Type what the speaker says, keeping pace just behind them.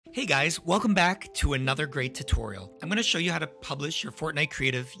Hey guys, welcome back to another great tutorial. I'm going to show you how to publish your Fortnite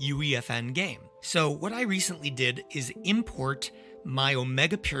Creative UEFN game. So what I recently did is import my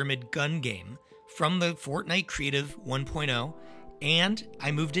Omega Pyramid gun game from the Fortnite Creative 1.0 and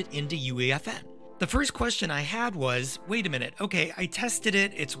I moved it into UEFN. The first question I had was, wait a minute, okay, I tested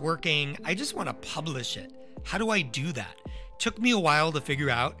it, it's working, I just want to publish it. How do I do that? Took me a while to figure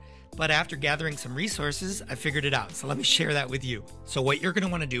out, but after gathering some resources, I figured it out. So let me share that with you. So what you're going to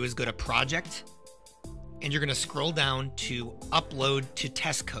want to do is go to Project, and you're going to scroll down to Upload to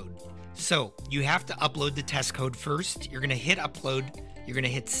Test Code. So you have to upload the test code first. You're going to hit Upload. You're going to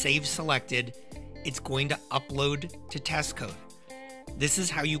hit Save Selected. It's going to upload to test code. This is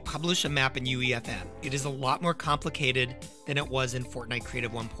how you publish a map in UEFN. It is a lot more complicated than it was in Fortnite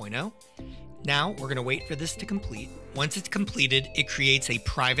Creative 1.0. Now we're going to wait for this to complete. Once it's completed, it creates a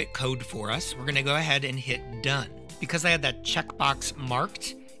private code for us. We're going to go ahead and hit Done. Because I had that checkbox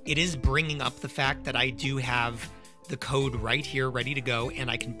marked, it is bringing up the fact that I do have the code right here ready to go and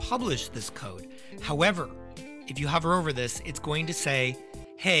I can publish this code. However, if you hover over this, it's going to say,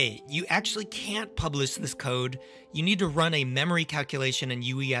 hey, you actually can't publish this code. You need to run a memory calculation in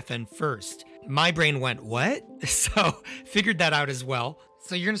UEFN first. My brain went, what? So figured that out as well.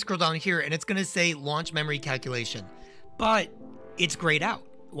 So you're going to scroll down here and it's going to say launch memory calculation, but it's grayed out.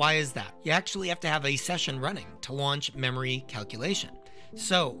 Why is that? You actually have to have a session running to launch memory calculation.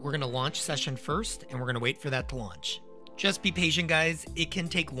 So we're going to launch session first and we're going to wait for that to launch. Just be patient, guys. It can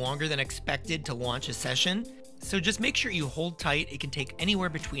take longer than expected to launch a session. So just make sure you hold tight. It can take anywhere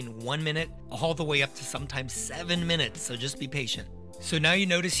between 1 minute all the way up to sometimes 7 minutes. So just be patient. So now you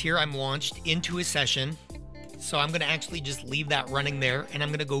notice here I'm launched into a session. So I'm going to actually just leave that running there and I'm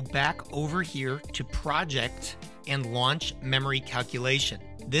going to go back over here to Project and launch memory calculation.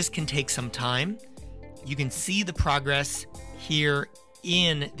 This can take some time. You can see the progress here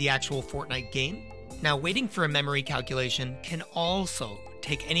in the actual Fortnite game. Now, waiting for a memory calculation can also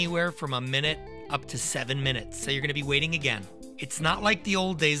take anywhere from a minute up to 7 minutes. So you're going to be waiting again. It's not like the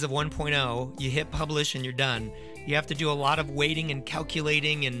old days of 1.0. You hit publish and you're done. You have to do a lot of waiting and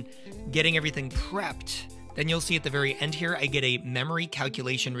calculating and getting everything prepped. Then you'll see at the very end here, I get a memory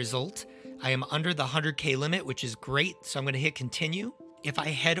calculation result. I am under the 100K limit, which is great. So I'm going to hit continue. If I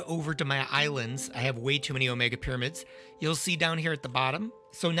head over to my islands, I have way too many Omega Pyramids. You'll see down here at the bottom.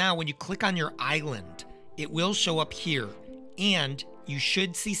 So now when you click on your island, it will show up here and you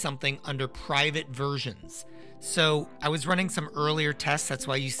should see something under private versions. So I was running some earlier tests. That's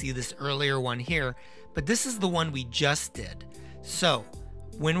why you see this earlier one here, but this is the one we just did. So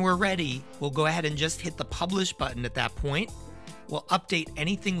when we're ready, we'll go ahead and just hit the publish button at that point. We'll update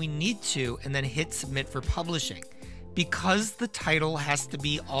anything we need to and then hit submit for publishing. Because the title has to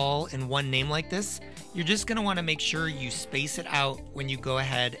be all in one name like this, you're just going to want to make sure you space it out when you go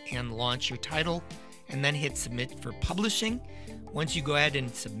ahead and launch your title and then hit submit for publishing. Once you go ahead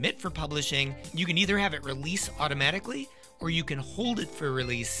and submit for publishing, you can either have it release automatically or you can hold it for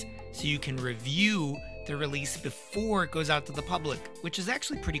release so you can review the release before it goes out to the public, which is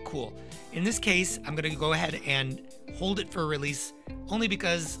actually pretty cool. In this case, I'm going to go ahead and hold it for release only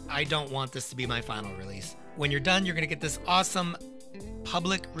because I don't want this to be my final release. When you're done, you're going to get this awesome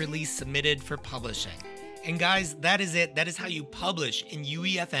public release submitted for publishing. And guys, that is it. That is how you publish in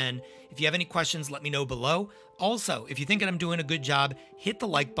UEFN. If you have any questions, let me know below. Also, if you think I'm doing a good job, hit the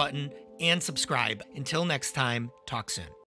like button and subscribe. Until next time, talk soon.